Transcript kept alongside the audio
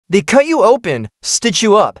They cut you open, stitch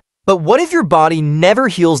you up, but what if your body never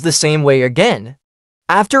heals the same way again?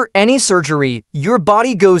 After any surgery, your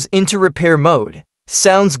body goes into repair mode.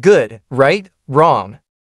 Sounds good, right? Wrong.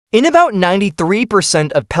 In about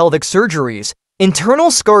 93% of pelvic surgeries,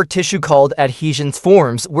 internal scar tissue called adhesions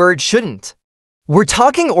forms where it shouldn't. We're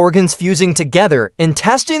talking organs fusing together,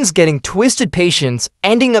 intestines getting twisted, patients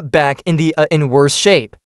ending up back in worse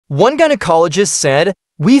shape. One gynecologist said,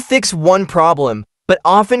 "We fix one problem, but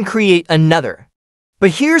often create another."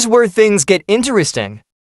 But here's where things get interesting.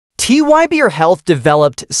 TYBR Health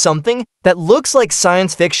developed something that looks like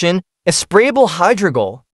science fiction, a sprayable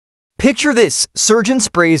hydrogel. Picture this: surgeon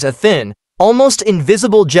sprays a thin, almost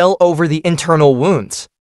invisible gel over the internal wounds.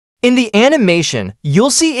 In the animation,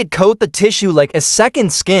 you'll see it coat the tissue like a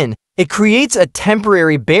second skin. It creates a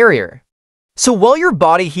temporary barrier. So while your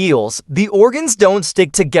body heals, the organs don't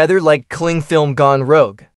stick together like cling film gone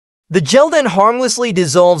rogue. The gel then harmlessly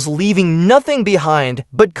dissolves, leaving nothing behind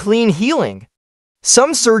but clean healing.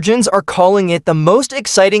 Some surgeons are calling it the most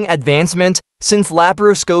exciting advancement since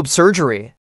laparoscope surgery.